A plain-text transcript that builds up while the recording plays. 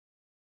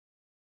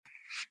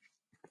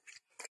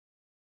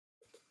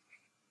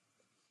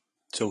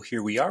So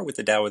here we are with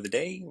the Tao of the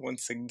Day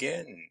once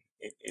again.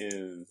 It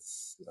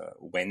is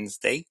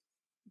Wednesday,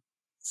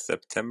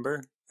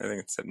 September. I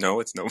think it's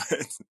no, it's no,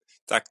 it's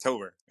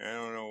October. I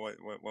don't know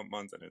what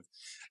month it is.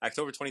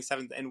 October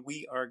 27th, and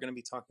we are going to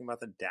be talking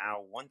about the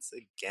Tao once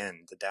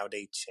again. The Tao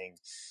Te Ching.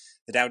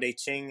 The Tao Te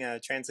Ching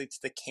translates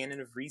the canon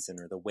of reason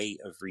or the way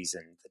of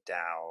reason. The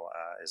Tao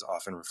is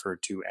often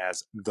referred to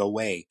as the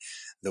way,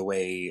 the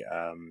way,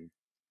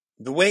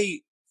 the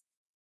way.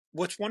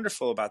 What's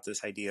wonderful about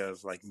this idea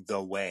of like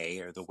the way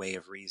or the way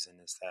of reason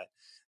is that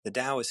the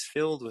Tao is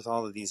filled with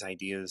all of these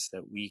ideas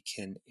that we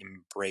can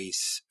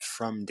embrace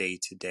from day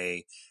to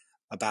day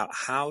about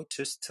how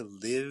just to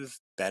live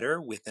better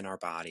within our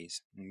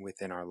bodies and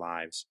within our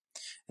lives.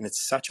 And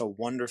it's such a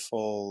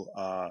wonderful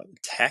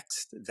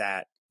text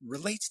that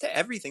relates to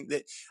everything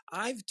that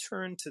I've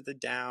turned to the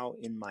Tao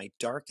in my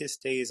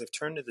darkest days. I've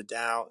turned to the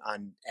Tao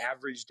on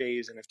average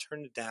days, and I've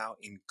turned to Tao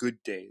in good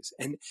days.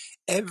 And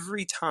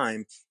every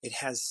time it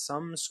has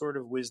some sort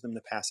of wisdom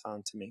to pass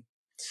on to me.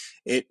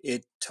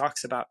 It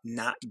talks about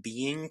not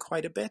being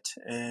quite a bit,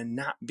 and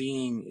not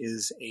being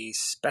is a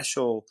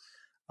special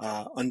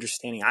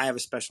understanding. I have a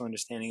special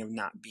understanding of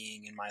not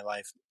being in my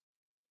life,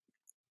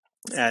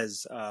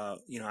 as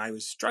I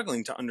was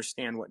struggling to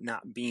understand what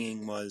not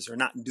being was, or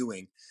not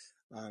doing,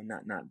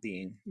 not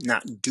being,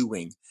 not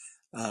doing.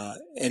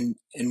 And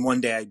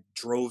one day I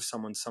drove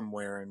someone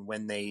somewhere, and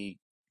when they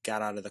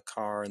got out of the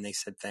car and they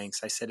said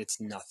thanks, I said it's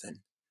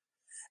nothing,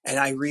 and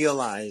I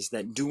realized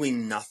that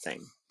doing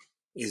nothing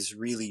is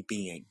really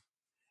being.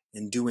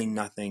 And doing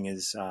nothing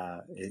is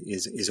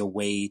a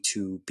way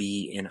to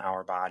be in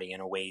our body,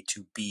 and a way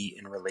to be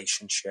in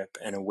relationship,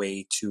 and a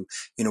way to,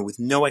 with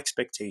no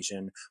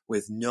expectation,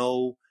 with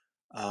no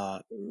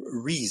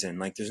reason.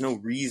 Like there's no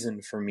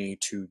reason for me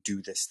to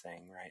do this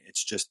thing, right?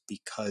 It's just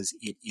because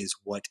it is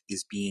what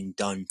is being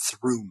done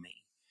through me.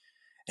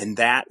 And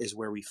that is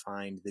where we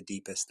find the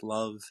deepest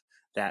love.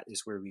 That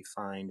is where we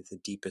find the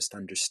deepest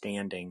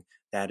understanding.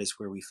 That is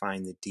where we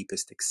find the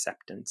deepest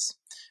acceptance.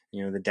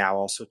 The Tao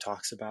also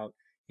talks about,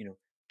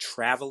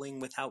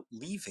 traveling without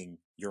leaving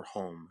your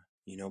home,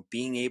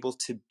 being able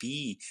to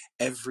be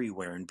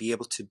everywhere and be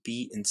able to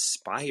be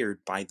inspired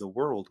by the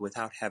world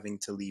without having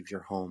to leave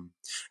your home.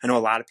 I know a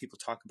lot of people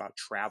talk about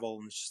travel,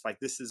 and it's just like,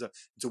 it's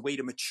a way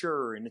to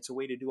mature, and it's a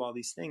way to do all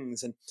these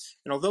things. And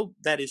although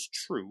that is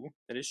true,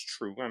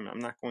 I'm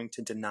not going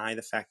to deny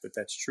the fact that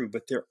that's true,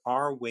 but there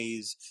are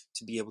ways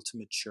to be able to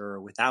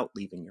mature without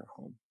leaving your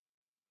home.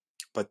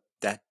 But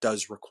that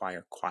does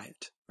require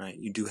quiet, right?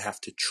 You do have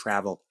to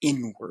travel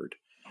inward.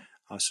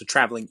 So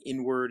traveling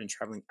inward and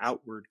traveling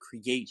outward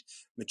create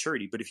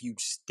maturity. But if you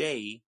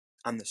stay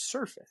on the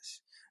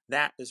surface,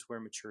 that is where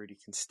maturity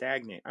can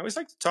stagnate. I always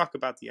like to talk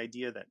about the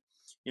idea that,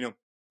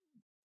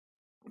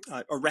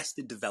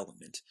 arrested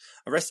development.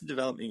 Arrested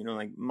development,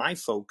 like my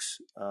folks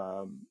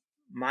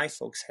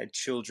had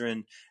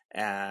children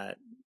at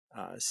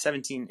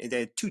 17. They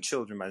had two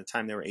children by the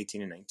time they were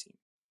 18 and 19,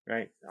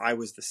 right? I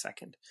was the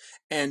second.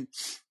 And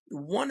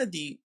one of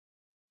the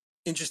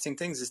interesting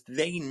things is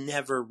they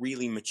never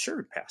really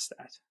matured past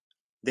that.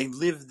 They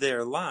lived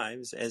their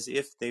lives as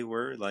if they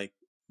were like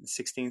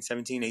 16,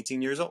 17,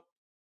 18 years old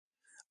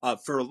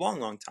for a long,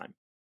 long time.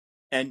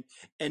 And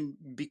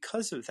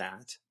because of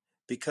that,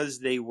 because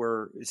they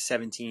were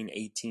 17,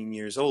 18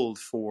 years old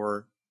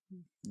for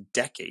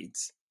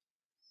decades,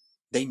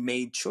 they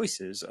made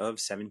choices of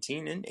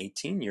 17 and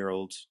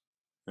 18-year-olds,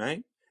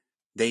 right?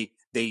 They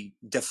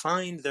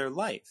defined their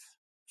life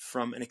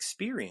from an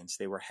experience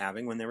they were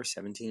having when they were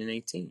 17 and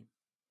 18.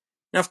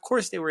 Now, of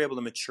course, they were able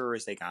to mature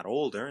as they got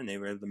older, and they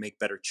were able to make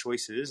better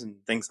choices and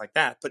things like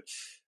that.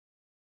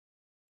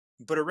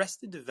 But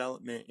arrested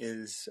development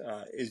is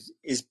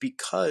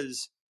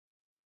because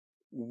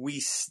we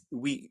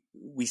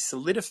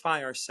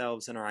solidify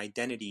ourselves and our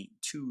identity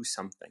to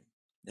something.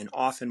 And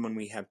often when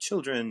we have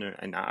children,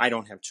 and I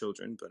don't have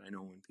children, but I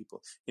know when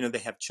people, they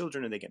have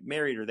children, or they get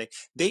married, or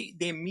they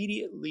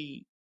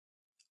immediately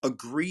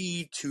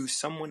agree to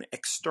someone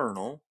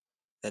external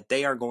that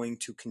they are going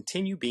to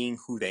continue being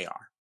who they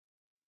are.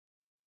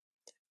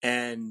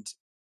 And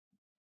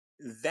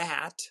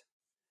that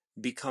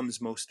becomes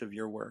most of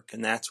your work.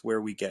 And that's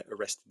where we get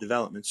arrested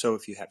development. So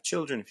if you have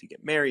children, if you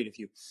get married, if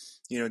you,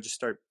 just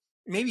start,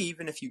 maybe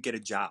even if you get a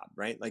job,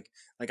 right? Like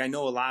I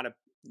know a lot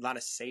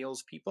of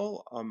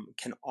salespeople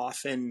can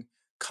often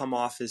come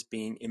off as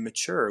being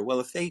immature. Well,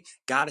 if they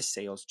got a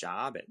sales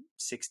job at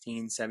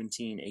 16,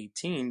 17,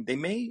 18, they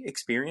may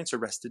experience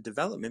arrested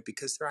development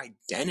because their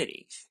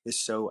identity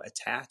is so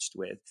attached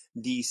with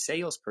the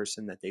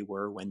salesperson that they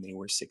were when they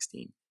were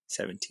 16,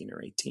 17,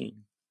 or 18.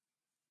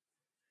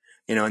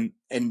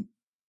 And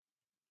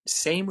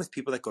same with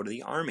people that go to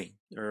the army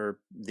or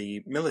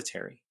the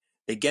military.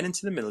 They get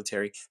into the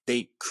military,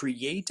 they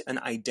create an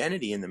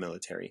identity in the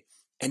military.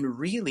 And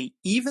really,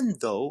 even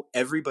though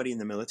everybody in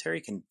the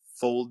military can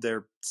fold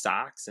their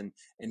socks and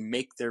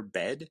make their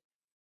bed,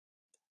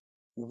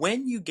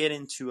 when you get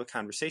into a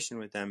conversation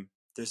with them,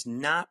 there's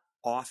not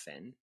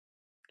often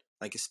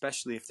like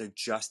especially if they're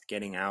just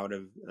getting out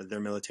of their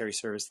military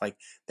service, like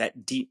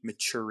that deep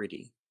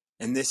maturity.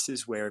 And this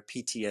is where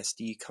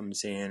PTSD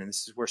comes in, and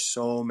this is where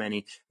so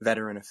many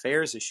veteran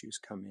affairs issues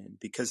come in,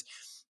 because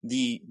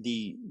the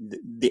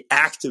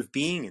act of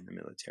being in the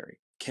military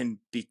can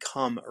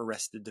become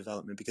arrested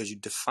development, because you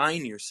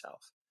define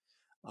yourself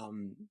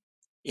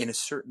in a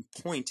certain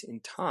point in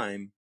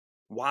time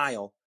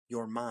while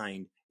your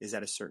mind is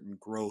at a certain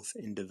growth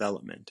and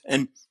development.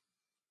 And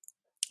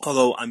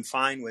although I'm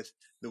fine with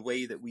the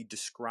way that we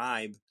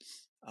describe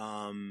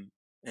and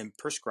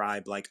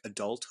prescribe like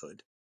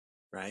adulthood,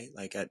 right?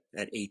 Like at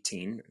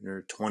 18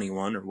 or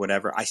 21 or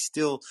whatever,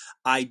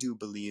 I do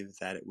believe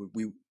that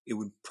it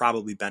would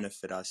probably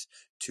benefit us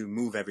to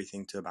move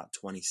everything to about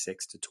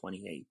 26 to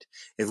 28.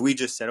 If we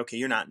just said, okay,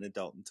 you're not an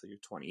adult until you're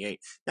 28.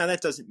 Now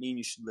that doesn't mean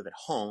you should live at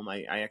home.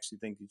 I actually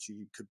think that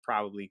you could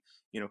probably,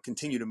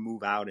 continue to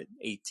move out at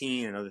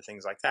 18 and other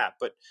things like that.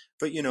 But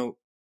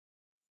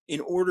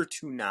in order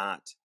to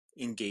not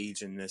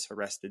engage in this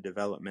arrested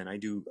development, I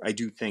do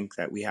think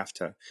that we have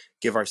to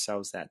give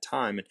ourselves that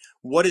time. And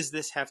what does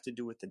this have to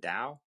do with the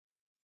Tao?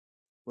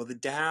 Well, the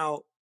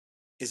Tao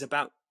is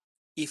about,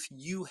 if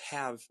you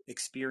have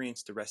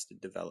experienced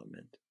arrested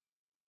development,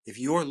 if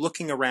you're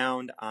looking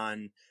around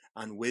on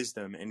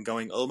wisdom and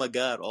going, oh my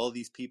God, all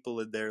these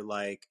people, they're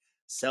like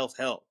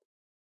self-help,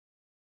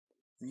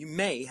 you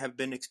may have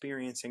been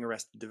experiencing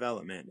arrested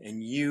development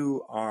and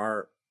you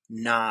are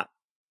not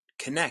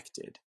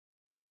connected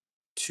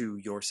to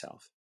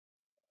yourself.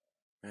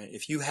 Right?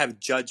 If you have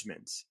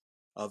judgments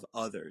of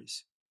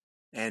others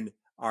and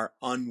are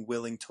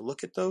unwilling to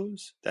look at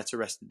those, that's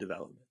arrested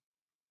development.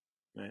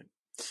 Right?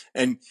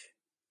 And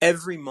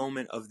every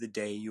moment of the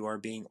day you are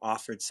being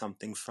offered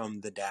something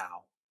from the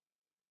Tao.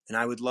 And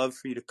I would love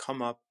for you to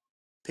come up,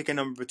 pick a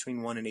number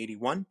between 1 and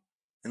 81,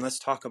 and let's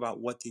talk about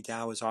what the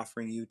Tao is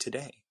offering you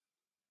today.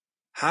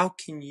 How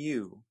can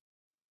you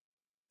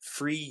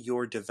free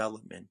your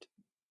development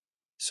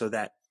so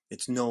that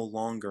it's no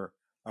longer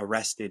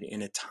arrested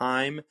in a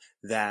time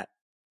that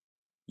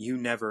you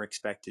never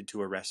expected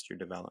to arrest your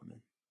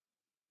development,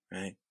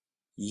 right?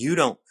 You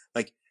don't,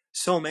 like,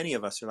 so many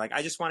of us are like,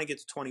 I just want to get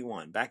to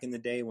 21. Back in the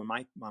day when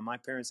my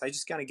parents, I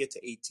just got to get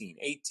to 18.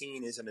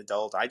 18 is an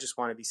adult. I just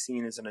want to be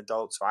seen as an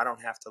adult so I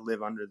don't have to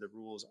live under the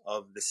rules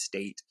of the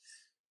state.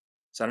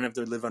 So I don't have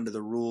to live under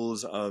the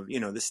rules of,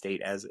 the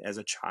state as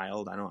a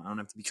child. I don't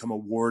have to become a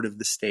ward of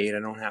the state. I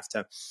don't have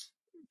to,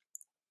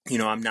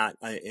 I'm not,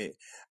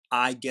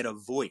 I get a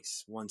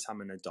voice once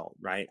I'm an adult,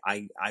 right?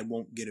 I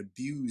won't get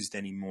abused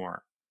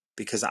anymore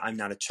because I'm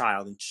not a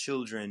child, and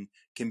children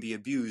can be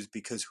abused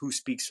because who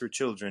speaks for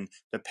children?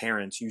 The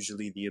parents,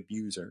 usually the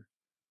abuser.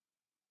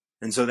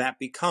 And so that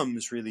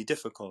becomes really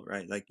difficult,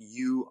 right? Like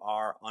you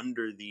are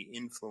under the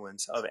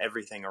influence of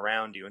everything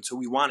around you. And so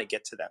we want to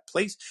get to that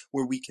place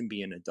where we can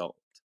be an adult.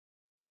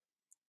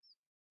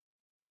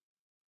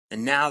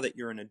 And now that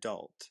you're an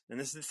adult, and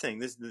this is the thing,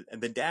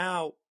 the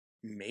Tao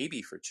may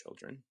be for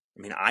children.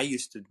 I mean, I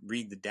used to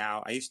read the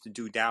Tao. I used to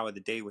do Tao of the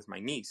Day with my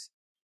niece,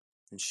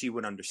 and she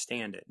would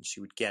understand it and she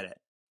would get it.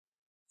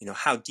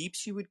 How deep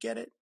she would get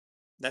it,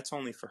 that's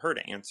only for her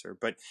to answer.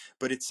 But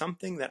it's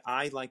something that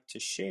I like to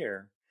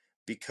share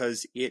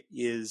because it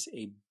is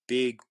a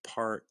big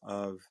part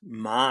of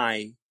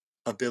my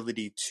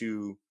ability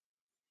to,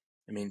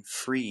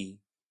 free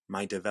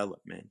my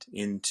development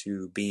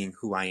into being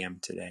who I am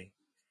today.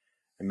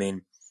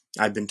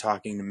 I've been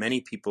talking to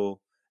many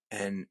people,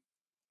 and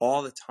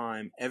all the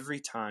time, every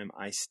time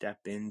I step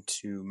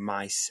into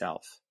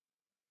myself,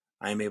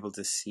 I'm able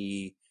to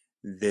see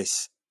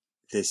this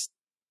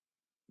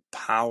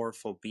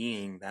powerful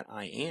being that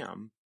I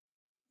am,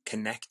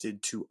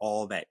 connected to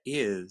all that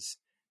is,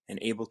 and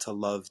able to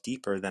love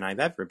deeper than I've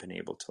ever been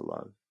able to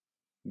love.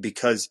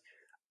 Because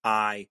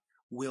I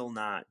will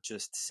not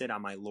just sit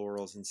on my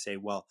laurels and say,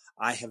 well,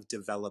 I have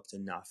developed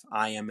enough.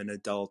 I am an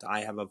adult.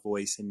 I have a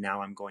voice, and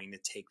now I'm going to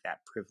take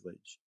that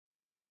privilege.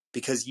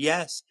 Because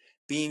yes,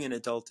 being an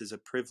adult is a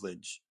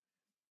privilege.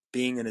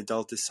 Being an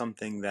adult is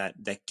something that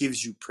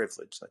gives you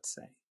privilege, let's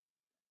say.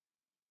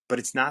 But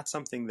it's not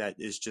something that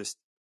is just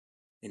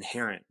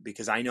inherent,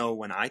 because I know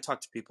when I talk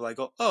to people, I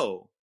go,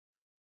 oh,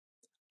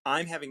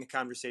 I'm having a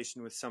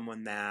conversation with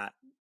someone that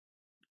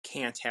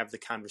can't have the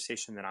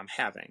conversation that I'm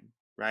having,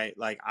 right?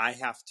 Like I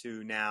have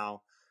to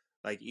now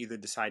like either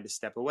decide to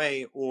step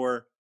away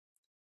or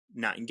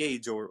not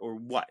engage, or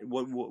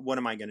what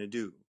am I going to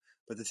do?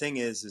 But the thing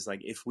is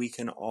like, if we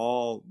can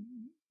all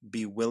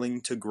be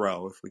willing to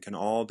grow, if we can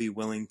all be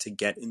willing to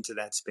get into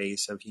that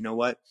space of, you know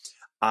what,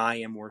 I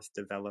am worth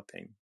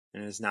developing.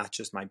 And it is not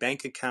just my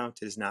bank account.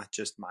 It is not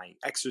just my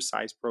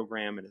exercise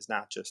program. It is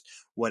not just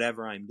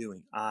whatever I'm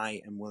doing.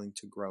 I am willing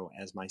to grow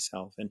as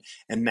myself. And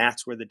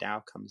that's where the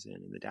Tao comes in.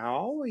 And the Tao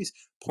always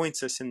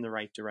points us in the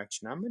right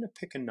direction. I'm going to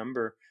pick a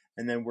number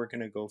and then we're going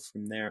to go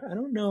from there. I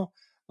don't know.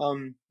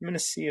 I'm going to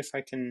see if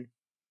I can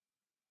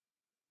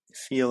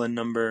feel a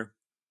number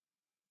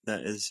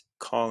that is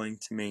calling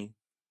to me.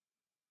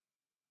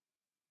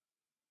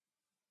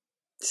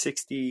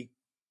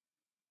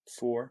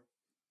 64.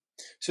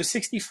 So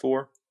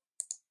 64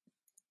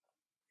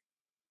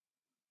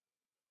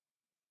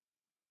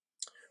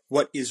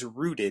 what is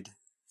rooted.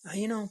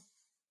 You know,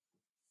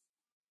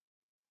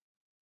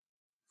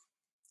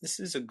 this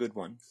is a good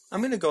one.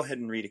 I'm going to go ahead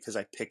and read it because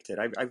I picked it.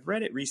 I've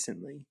read it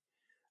recently,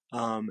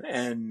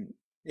 and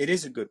it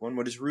is a good one.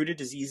 What is rooted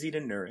is easy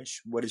to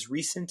nourish. What is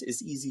recent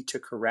is easy to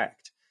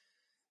correct.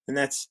 And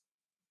that's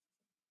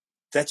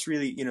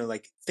really,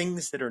 like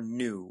things that are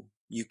new,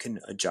 you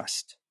can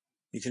adjust.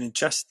 You can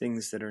adjust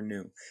things that are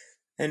new.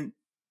 And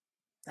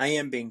I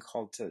am being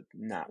called to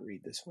not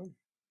read this one.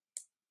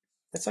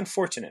 That's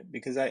unfortunate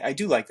because I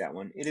do like that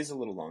one. It is a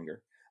little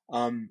longer.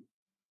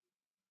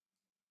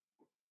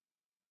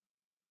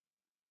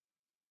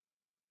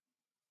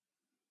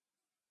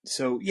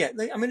 So yeah,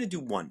 I'm going to do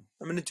one.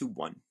 I'm going to do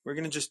one. We're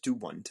going to just do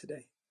one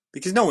today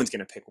because no one's going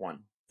to pick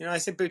one. I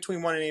said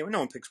between 1 and 81. No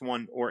one picks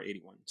 1 or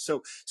 81.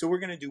 So we're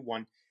going to do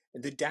one.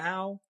 The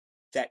Tao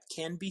that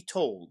can be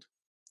told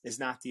is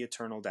not the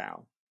eternal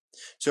Tao.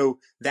 So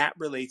that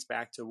relates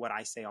back to what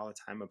I say all the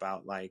time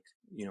about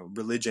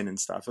religion and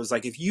stuff. It was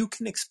like, if you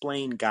can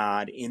explain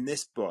God in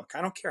this book,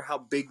 I don't care how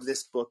big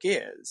this book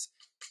is,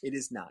 it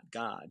is not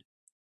God.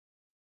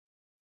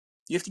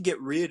 You have to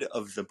get rid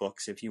of the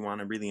books if you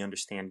want to really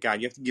understand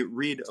God. You have to get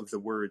rid of the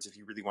words if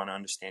you really want to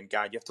understand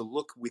God. You have to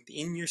look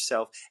within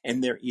yourself,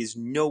 and there is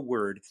no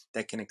word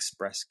that can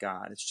express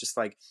God. It's just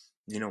like,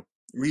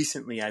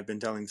 recently I've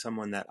been telling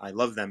someone that I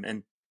love them,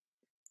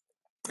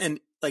 and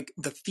like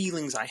the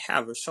feelings I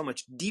have are so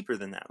much deeper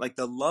than that. Like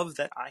the love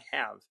that I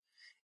have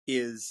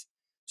is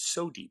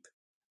so deep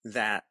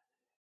that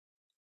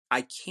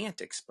I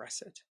can't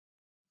express it.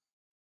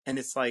 And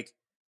it's like,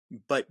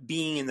 but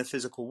being in the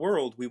physical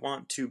world, we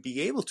want to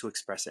be able to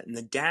express it. And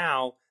the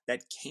Tao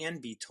that can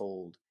be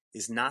told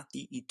is not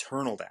the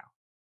eternal Tao,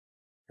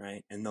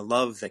 right? And the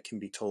love that can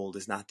be told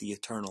is not the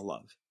eternal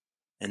love.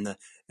 And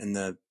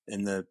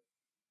the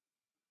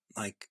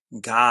like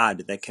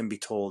God that can be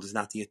told is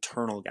not the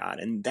eternal God.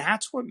 And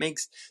that's what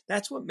makes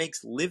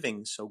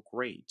living so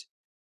great,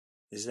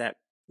 is that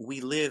we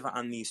live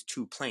on these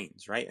two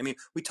planes, right? I mean,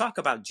 we talk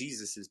about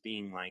Jesus as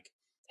being like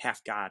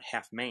half God,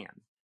 half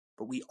man,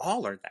 but we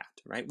all are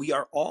that, right? We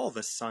are all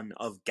the Son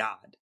of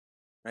God,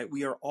 right?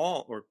 We are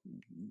all,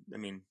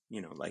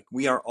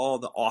 we are all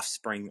the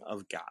offspring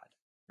of God,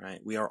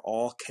 right? We are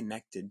all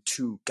connected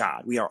to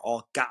God. We are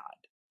all God,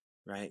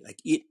 right?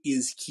 Like it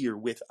is here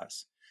with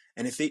us.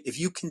 And if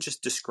you can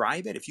just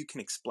describe it, if you can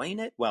explain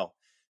it, well,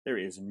 there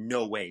is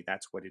no way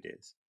that's what it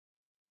is.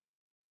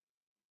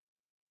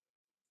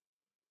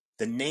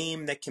 The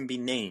name that can be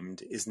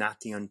named is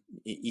not the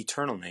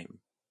eternal name.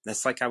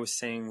 That's like I was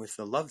saying with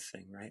the love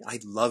thing, right? I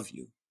love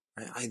you,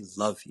 right? I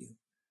love you.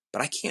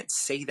 But I can't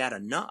say that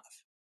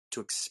enough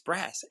to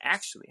express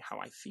actually how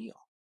I feel.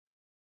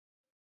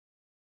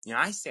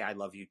 I say I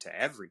love you to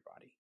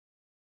everybody.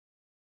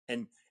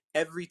 And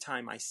every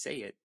time I say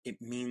it,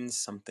 it means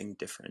something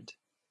different.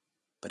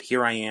 But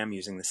here I am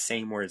using the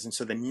same words. And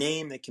so the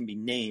name that can be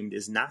named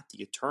is not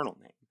the eternal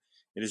name.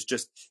 It is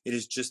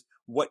just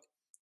what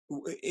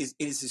is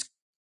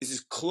as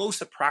close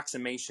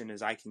approximation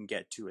as I can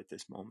get to at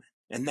this moment.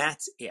 And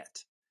that's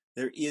it.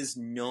 There is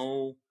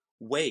no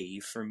way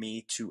for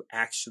me to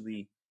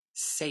actually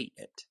say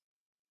it.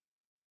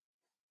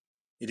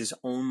 It is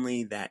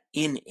only that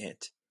in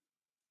it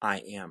I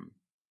am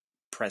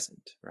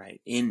present,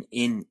 right?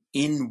 In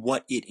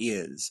what it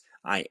is,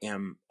 I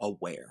am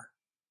aware.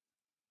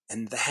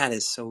 And that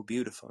is so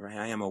beautiful, right?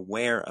 I am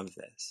aware of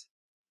this.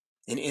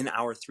 And in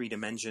our 3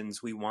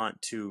 dimensions, we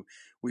want to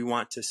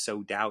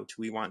sow doubt,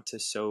 we want to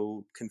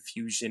sow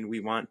confusion, we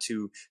want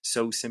to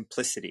sow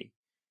simplicity.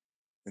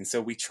 And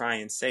so we try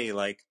and say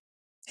like,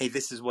 hey,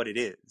 this is what it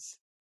is.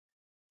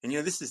 And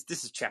this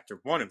is chapter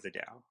 1 of the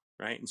Tao,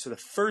 right? And so the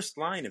first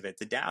line of it,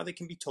 the Tao that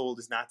can be told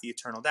is not the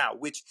eternal Tao,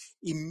 which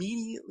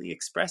immediately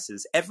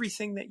expresses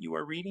everything that you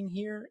are reading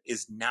here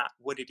is not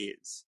what it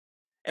is.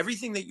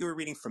 Everything that you are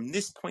reading from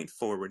this point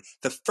forward,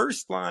 the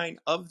first line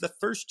of the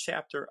first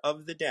chapter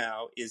of the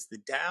Tao is the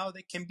Tao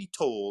that can be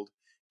told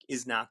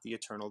is not the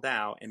eternal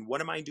Tao. And what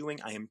am I doing?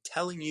 I am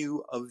telling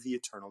you of the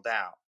eternal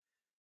Tao.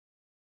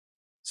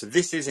 So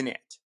this isn't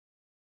it.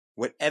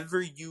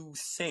 Whatever you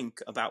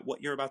think about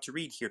what you're about to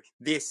read here,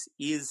 this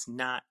is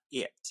not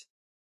it.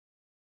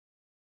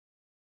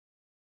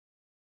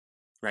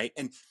 Right?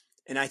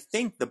 And I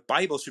think the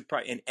Bible should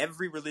probably, and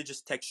every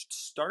religious text,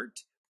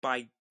 start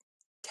by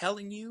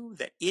telling you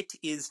that it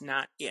is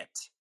not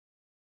it.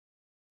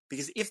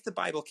 Because if the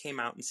Bible came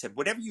out and said,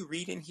 whatever you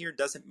read in here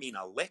doesn't mean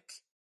a lick,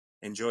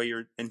 enjoy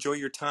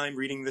your time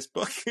reading this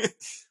book,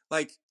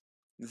 like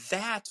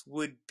that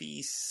would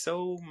be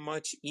so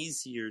much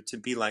easier to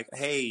be like,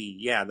 hey,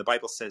 yeah, the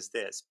Bible says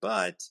this,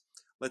 but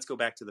let's go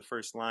back to the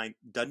first line,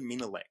 doesn't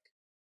mean a lick.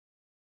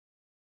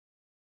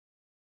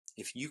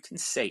 If you can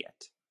say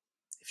it,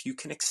 if you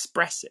can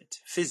express it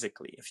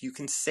physically, if you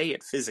can say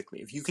it physically,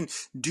 if you can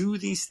do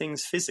these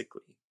things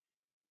physically,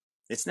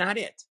 it's not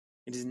it.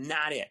 It is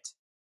not it.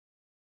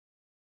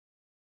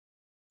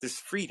 There's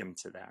freedom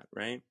to that,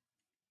 right?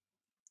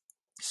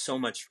 So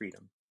much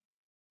freedom.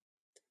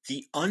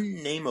 The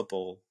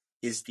unnameable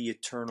is the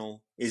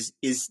eternal, is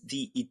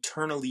the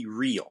eternally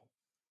real.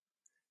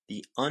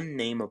 The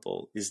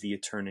unnameable is the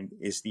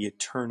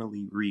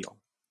eternally real.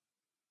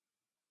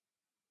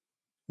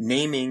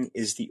 Naming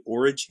is the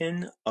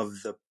origin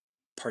of the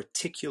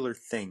particular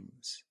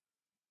things.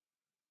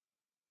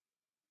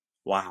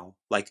 Wow.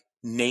 Like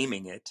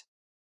naming it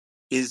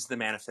is the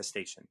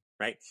manifestation,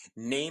 right?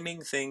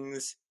 Naming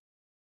things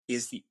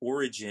is the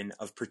origin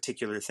of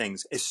particular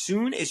things. As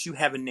soon as you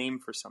have a name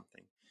for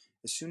something,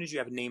 as soon as you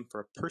have a name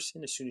for a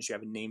person, as soon as you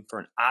have a name for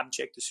an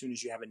object, as soon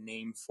as you have a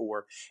name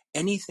for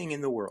anything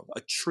in the world,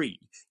 a tree,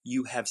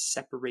 you have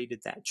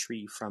separated that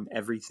tree from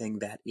everything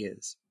that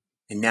is.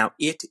 And now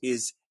it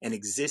is and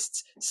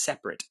exists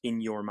separate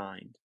in your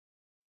mind.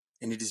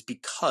 And it is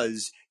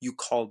because you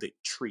called it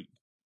tree.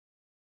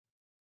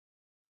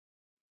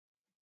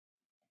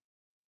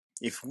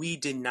 If we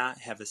did not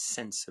have a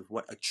sense of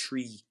what a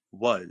tree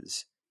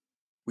was,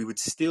 we would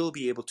still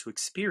be able to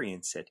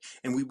experience it.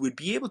 And we would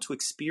be able to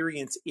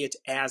experience it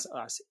as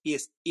us,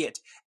 it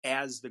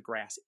as the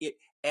grass, it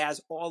as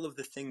all of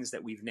the things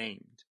that we've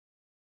named.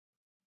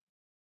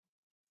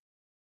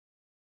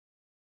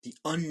 The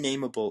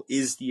unnameable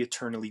is the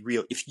eternally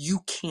real. If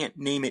you can't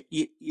name it,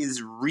 it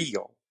is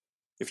real.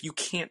 If you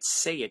can't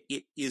say it,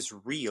 it is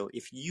real.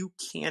 If you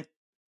can't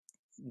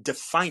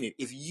define it,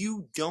 if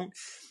you don't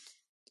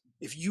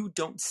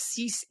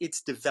cease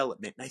its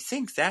development, and I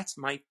think that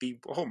might be,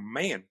 oh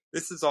man,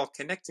 this is all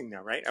connecting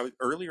now, right?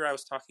 Earlier I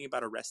was talking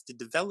about arrested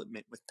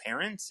development with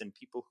parents and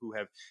people who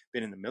have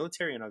been in the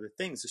military and other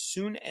things. As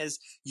soon as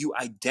you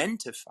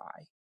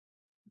identify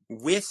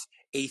with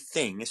a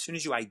thing, as soon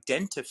as you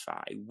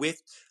identify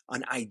with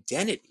an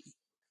identity,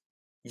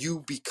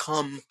 you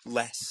become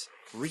less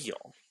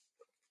real.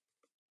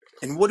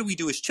 And what do we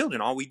do as children?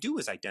 All we do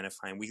is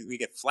identify, and we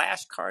get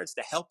flashcards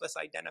to help us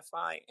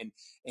identify.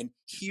 And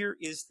here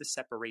is the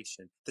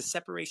separation. The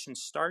separation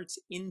starts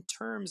in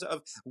terms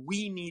of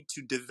we need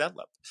to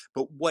develop.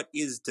 But what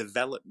is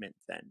development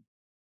then?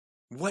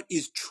 What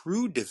is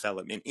true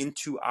development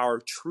into our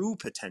true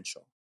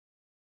potential?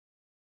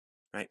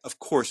 Right? Of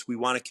course, we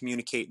want to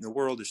communicate in the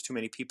world. There's too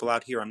many people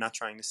out here. I'm not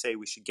trying to say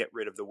we should get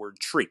rid of the word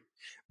tree.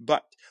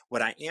 But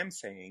what I am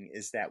saying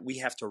is that we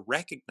have to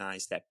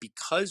recognize that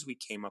because we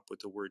came up with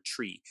the word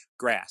tree,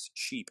 grass,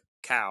 sheep,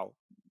 cow,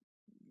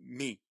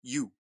 me,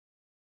 you,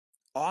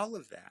 all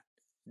of that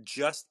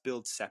just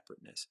builds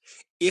separateness.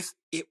 If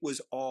it was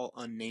all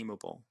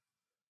unnameable,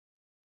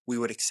 we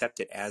would accept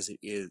it as it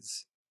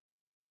is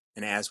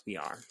and as we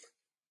are.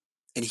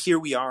 And here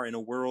we are in a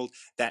world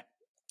that,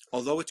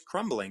 although it's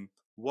crumbling,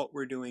 what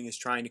we're doing is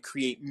trying to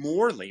create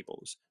more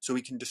labels so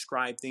we can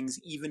describe things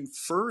even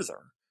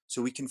further,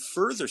 so we can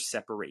further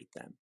separate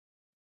them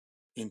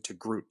into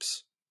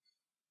groups.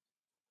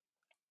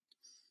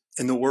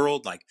 In the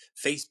world, like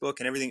Facebook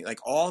and everything, like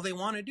all they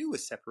want to do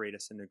is separate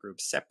us into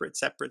groups, separate,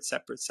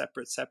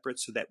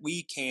 so that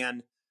we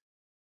can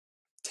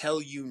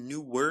tell you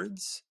new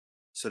words,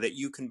 so that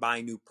you can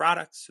buy new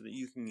products, so that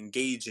you can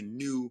engage in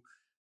new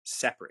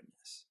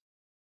separateness.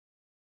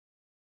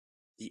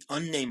 The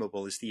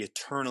unnameable is the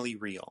eternally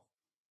real.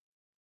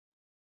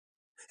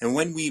 And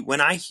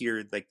when I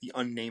hear like the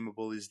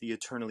unnameable is the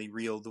eternally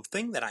real, the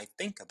thing that I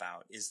think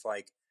about is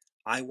like,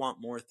 I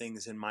want more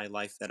things in my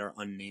life that are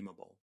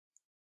unnameable.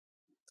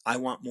 I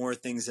want more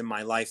things in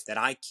my life that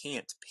I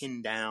can't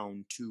pin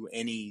down to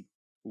any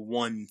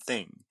one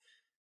thing.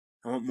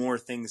 I want more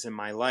things in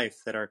my life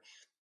that are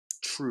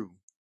true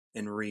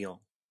and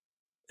real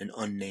and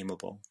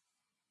unnameable.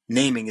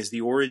 Naming is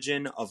the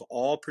origin of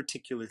all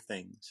particular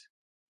things.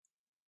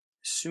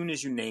 As soon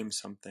as you name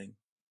something,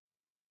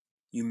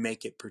 you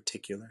make it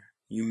particular.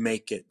 You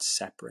make it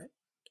separate.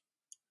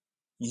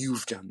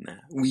 You've done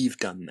that. We've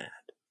done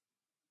that.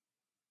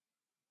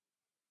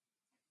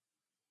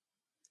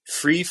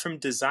 Free from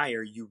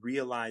desire, you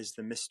realize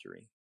the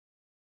mystery.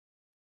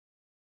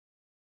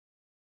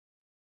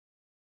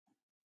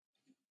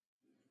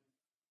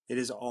 It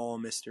is all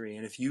mystery.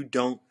 And if you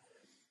don't,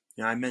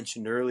 I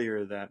mentioned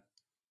earlier that,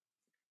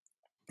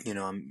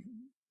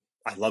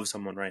 I love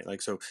someone, right?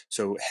 Like, so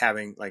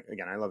having, like,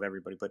 again, I love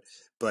everybody,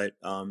 but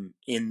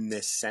in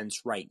this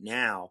sense right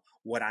now,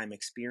 what I'm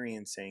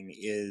experiencing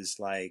is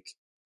like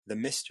the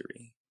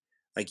mystery.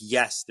 Like,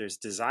 yes, there's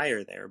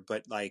desire there,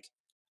 but like,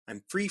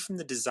 I'm free from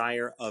the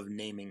desire of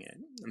naming it.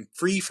 I'm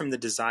free from the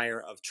desire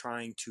of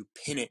trying to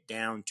pin it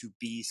down to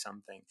be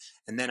something.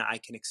 And then I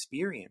can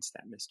experience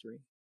that mystery.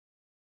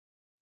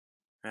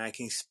 And I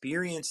can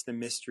experience the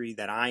mystery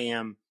that I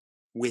am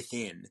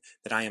within,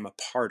 that I am a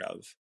part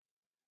of,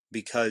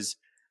 because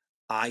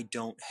I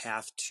don't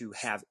have to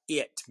have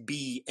it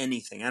be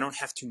anything. I don't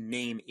have to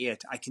name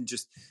it. I can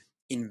just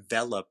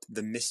envelop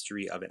the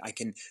mystery of it. I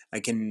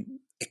can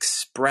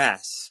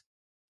express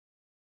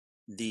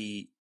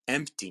the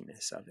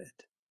emptiness of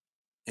it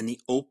and the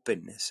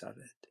openness of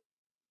it.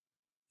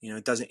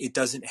 It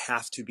doesn't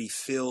have to be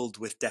filled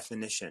with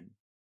definition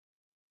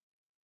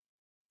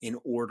in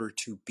order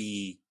to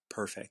be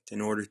perfect,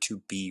 in order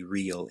to be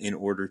real, in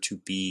order to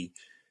be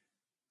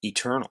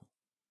eternal.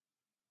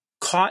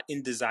 Caught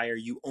in desire,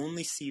 you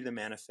only see the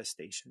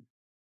manifestation.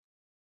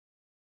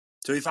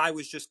 So if I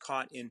was just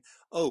caught in,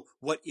 oh,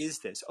 what is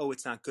this? Oh,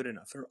 it's not good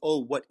enough. Or,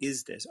 oh, what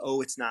is this?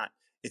 Oh, it's not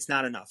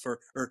enough. Or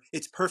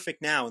it's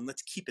perfect now and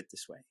let's keep it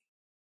this way.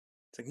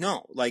 It's like,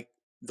 no, like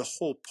the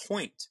whole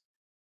point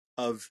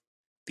of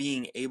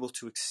being able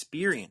to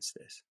experience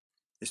this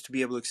is to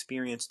be able to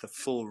experience the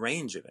full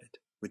range of it,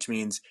 which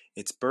means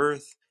it's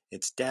birth,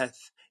 it's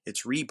death,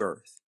 it's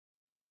rebirth,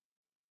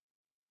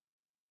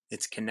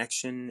 it's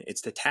connection,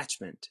 it's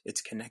detachment,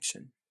 it's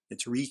connection,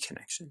 it's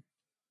reconnection.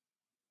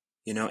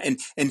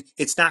 And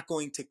it's not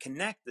going to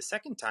connect the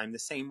second time the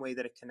same way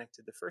that it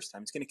connected the first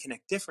time. It's going to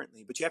connect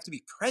differently, but you have to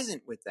be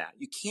present with that.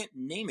 You can't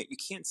name it. You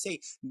can't say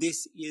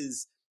this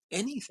is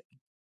anything.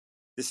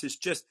 This is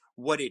just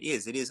what it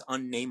is. It is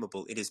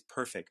unnameable. It is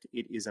perfect.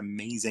 It is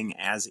amazing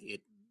as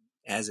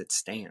it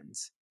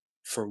stands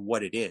for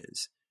what it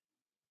is.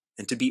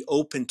 And to be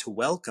open to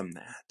welcome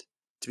that,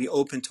 to be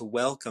open to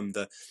welcome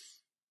the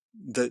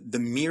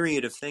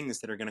myriad of things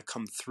that are going to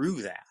come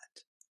through that.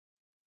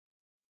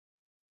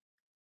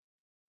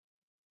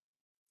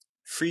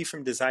 Free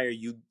from desire,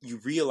 you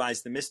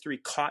realize the mystery.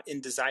 Caught in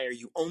desire,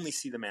 you only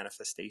see the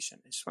manifestation.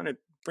 I just want to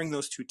bring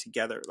those two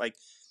together. Like,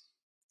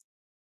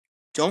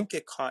 don't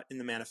get caught in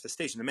the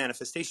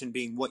manifestation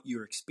being what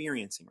you're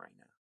experiencing right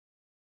now,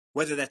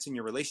 whether that's in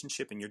your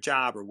relationship, in your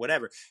job, or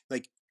whatever.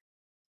 Like,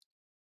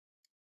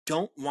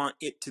 don't want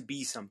it to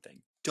be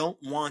something. Don't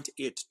want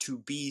it to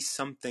be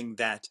something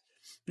that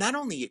not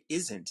only it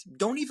isn't,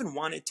 don't even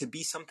want it to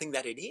be something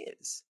that it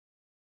is.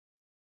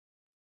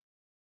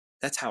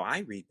 That's how I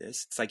read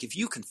this. It's like, if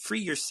you can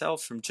free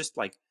yourself from just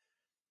like,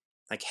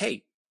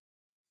 hey,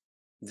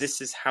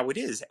 this is how it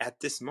is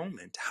at this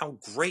moment. How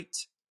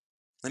great.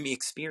 Let me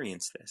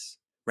experience this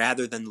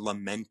rather than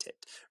lament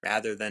it,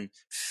 rather than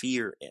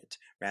fear it,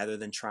 rather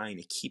than trying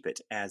to keep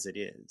it as it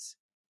is.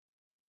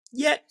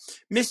 Yet,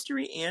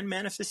 mystery and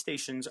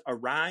manifestations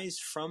arise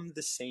from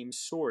the same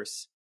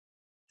source.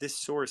 This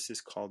source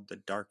is called the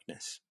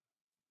darkness.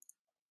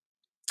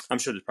 I'm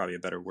sure there's probably a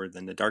better word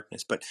than the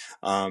darkness, but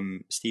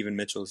Stephen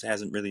Mitchell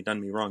hasn't really done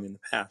me wrong in the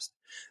past.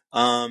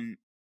 The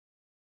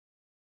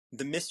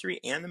mystery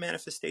and the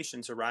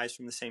manifestations arise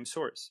from the same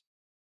source.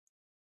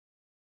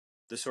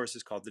 The source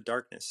is called the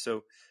darkness.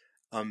 So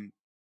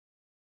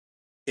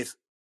if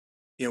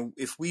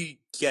we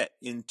get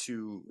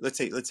into, let's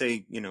say, like,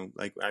 I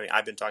mean,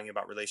 I've been talking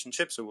about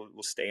relationships, so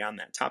we'll stay on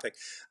that topic.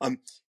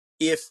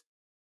 If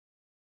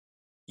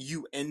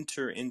you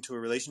enter into a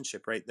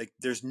relationship, right, like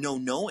there's no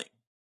knowing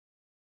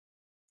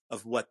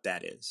of what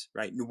that is,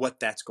 right, and what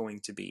that's going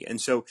to be. And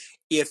so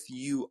if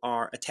you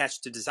are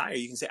attached to desire,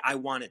 you can say, I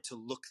want it to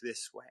look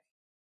this way,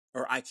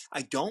 or I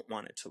don't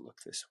want it to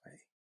look this way.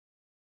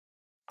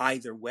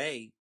 Either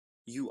way,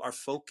 you are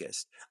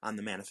focused on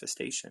the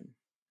manifestation.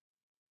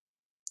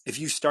 If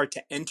you start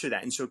to enter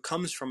that, and so it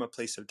comes from a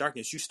place of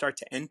darkness, you start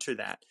to enter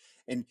that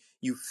and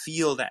you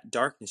feel that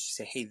darkness,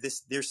 you say, hey,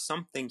 there's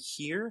something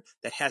here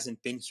that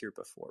hasn't been here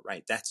before,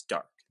 right? That's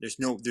dark. There's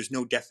no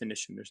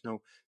definition.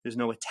 There's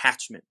no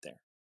attachment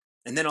there.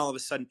 And then all of a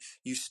sudden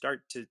you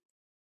start to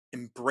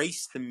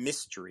embrace the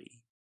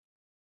mystery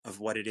of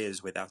what it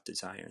is without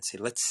desire and say,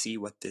 let's see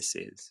what this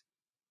is.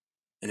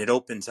 And it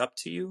opens up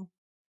to you.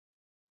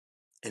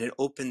 And it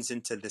opens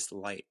into this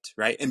light,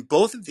 right? And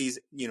both of these,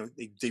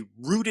 they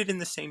rooted in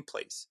the same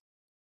place.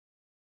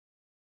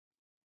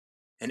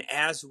 And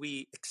as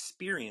we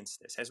experience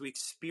this, as we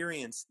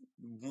experience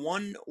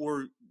one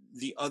or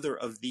the other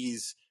of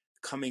these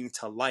coming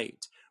to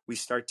light, we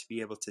start to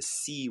be able to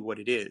see what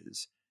it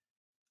is.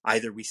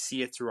 Either we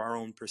see it through our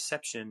own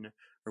perception,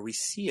 or we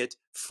see it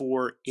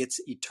for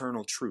its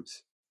eternal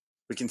truth.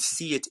 We can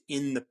see it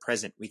in the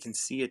present. We can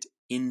see it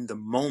in the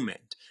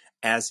moment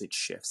as it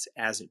shifts,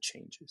 as it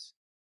changes.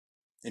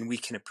 And we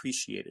can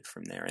appreciate it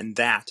from there. And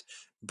that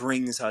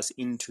brings us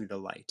into the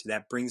light.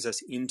 That brings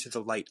us into the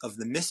light of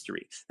the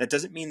mystery. That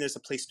doesn't mean there's a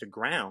place to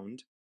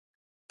ground,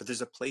 but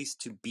there's a place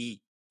to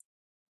be.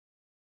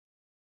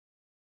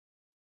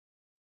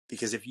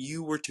 Because if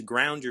you were to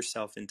ground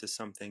yourself into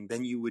something,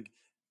 then you would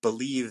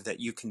believe that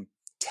you can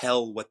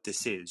tell what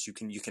this is. You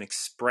can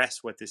express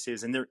what this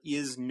is. And there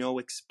is no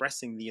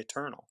expressing the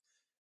eternal.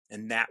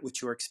 And that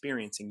which you're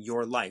experiencing,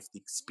 your life,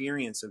 the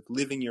experience of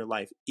living your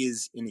life,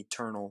 is an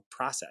eternal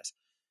process.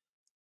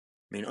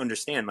 I mean,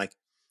 understand, like,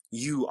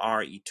 you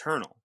are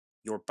eternal.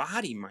 Your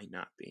body might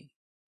not be,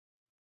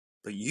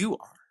 but you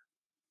are.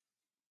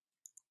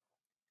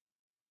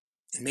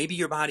 And maybe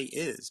your body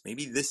is.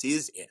 Maybe this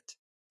is it.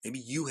 Maybe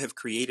you have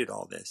created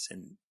all this,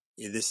 and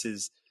this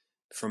is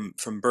from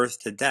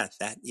birth to death.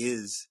 That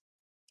is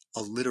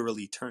a literal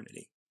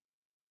eternity.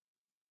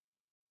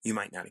 You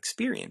might not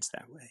experience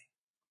that way,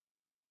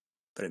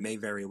 but it may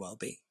very well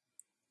be.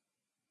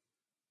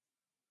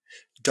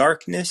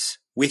 Darkness,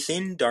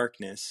 within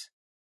darkness,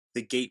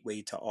 the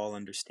gateway to all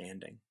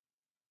understanding.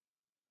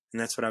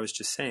 And that's what I was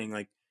just saying,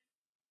 like,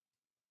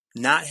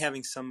 not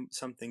having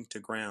something to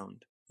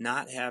ground,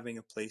 not having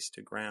a place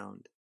to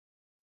ground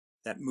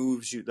that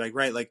moves you, like,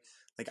 right, like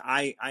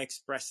I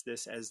express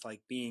this as like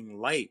being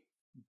light,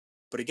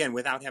 but again,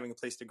 without having a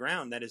place to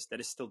ground, that is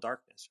still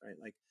darkness, right?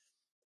 Like,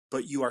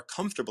 but you are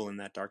comfortable in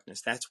that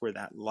darkness. That's where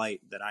that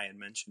light that I had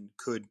mentioned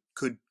could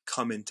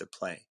come into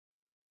play.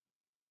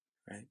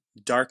 Right?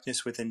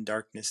 Darkness within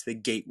darkness, the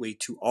gateway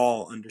to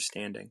all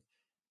understanding.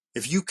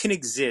 If you can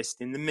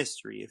exist in the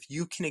mystery, if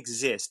you can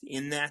exist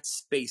in that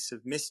space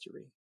of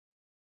mystery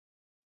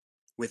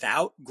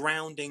without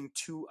grounding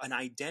to an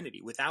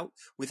identity, without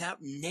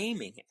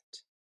naming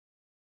it,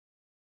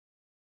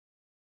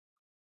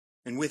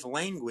 and with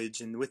language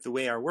and with the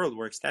way our world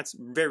works, that's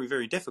very,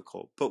 very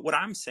difficult. But what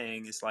I'm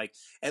saying is, like,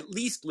 at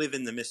least live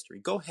in the mystery.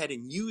 Go ahead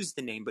and use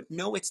the name, but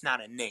know it's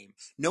not a name.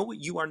 Know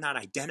you are not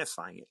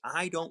identifying it.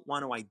 I don't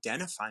want to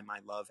identify my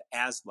love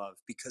as love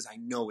because I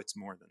know it's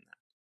more than that.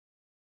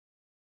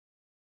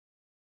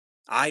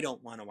 I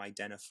don't want to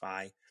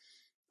identify,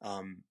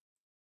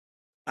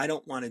 I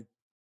don't want to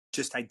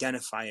just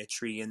identify a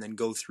tree and then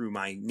go through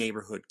my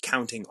neighborhood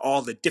counting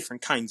all the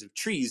different kinds of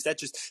trees. That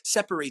just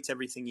separates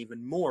everything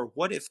even more.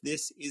 What if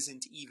this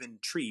isn't even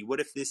tree?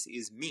 What if this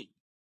is me?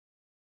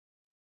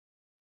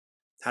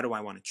 How do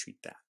I want to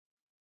treat that?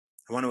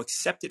 I want to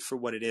accept it for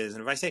what it is.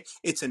 And if I say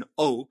it's an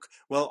oak,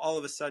 well, all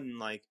of a sudden,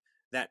 like,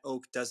 that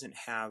oak doesn't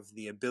have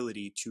the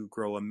ability to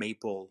grow a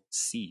maple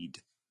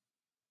seed.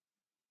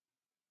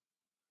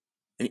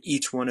 And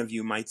each one of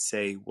you might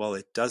say, well,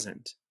 it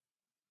doesn't.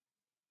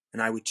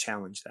 And I would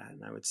challenge that.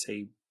 And I would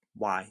say,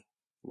 why?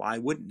 Why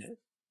wouldn't it?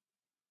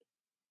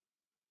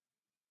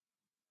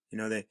 You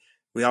know,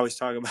 we always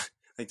talk about,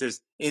 like,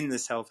 there's, in the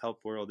self-help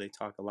world, they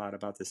talk a lot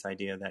about this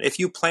idea that if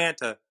you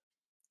plant a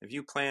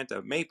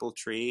maple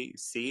tree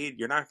seed,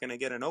 you're not going to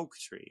get an oak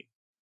tree.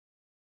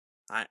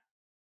 I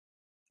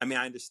mean,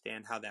 I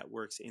understand how that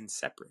works in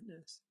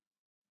separateness,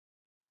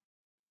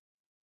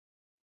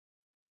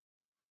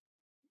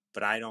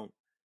 but I don't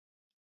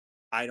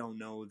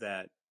know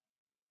that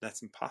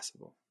that's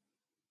impossible.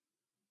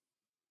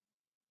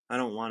 I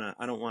don't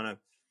want to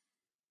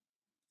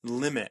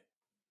limit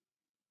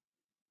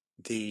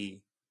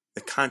the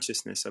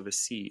consciousness of a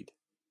seed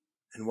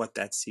and what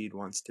that seed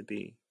wants to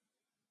be.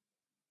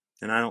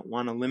 And I don't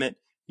want to limit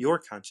your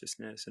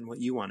consciousness and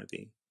what you want to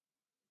be.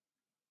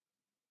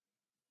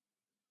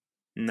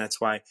 And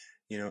that's why,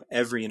 you know,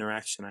 every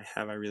interaction I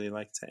have, I really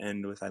like to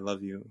end with, I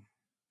love you.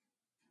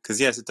 Because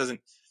yes, it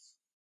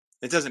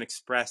doesn't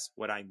express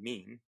what I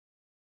mean.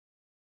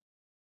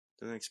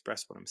 It doesn't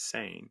express what I'm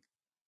saying.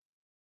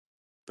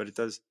 But it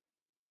does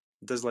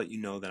let you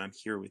know that I'm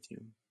here with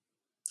you.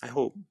 I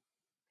hope.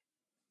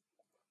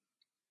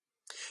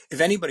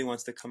 If anybody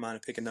wants to come on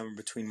and pick a number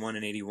between 1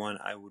 and 81,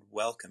 I would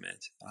welcome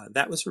it.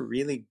 That was a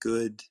really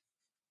good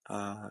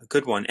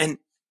one. And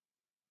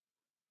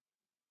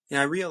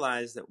I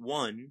realized that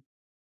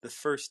the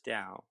first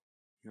Tao,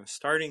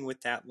 starting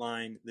with that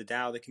line, the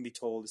Tao that can be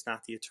told is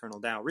not the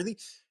eternal Tao, really,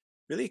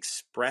 really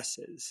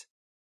expresses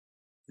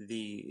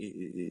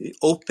it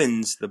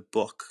opens the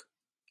book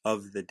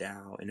of the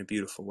Tao in a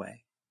beautiful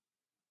way.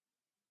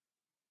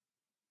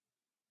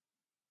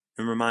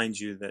 And reminds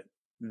you that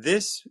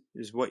this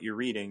is what you're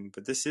reading,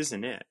 but this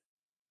isn't it.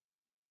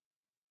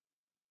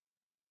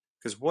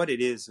 Because what it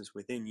is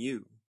within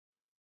you.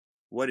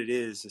 What it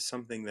is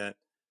something that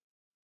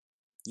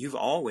you've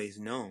always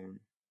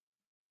known.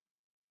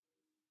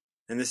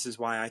 And this is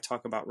why I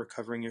talk about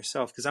recovering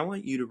yourself, because I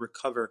want you to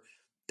recover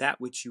that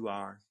which you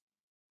are,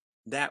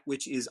 that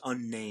which is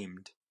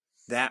unnamed,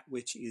 that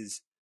which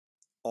is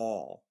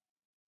all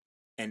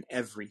and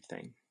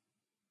everything.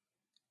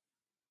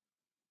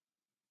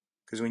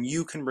 Because when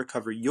you can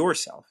recover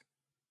yourself,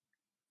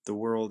 the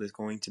world is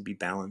going to be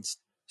balanced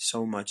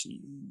so much.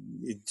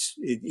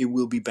 It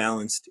will be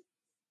balanced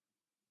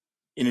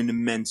in an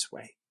immense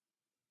way.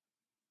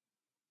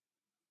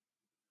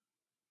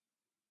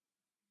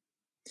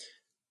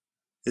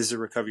 This is a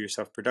Recover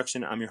Yourself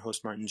production. I'm your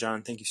host, Martin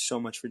John. Thank you so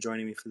much for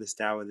joining me for this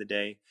Tao of the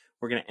Day.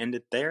 We're going to end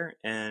it there.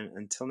 And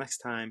until next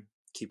time,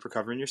 keep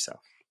recovering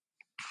yourself.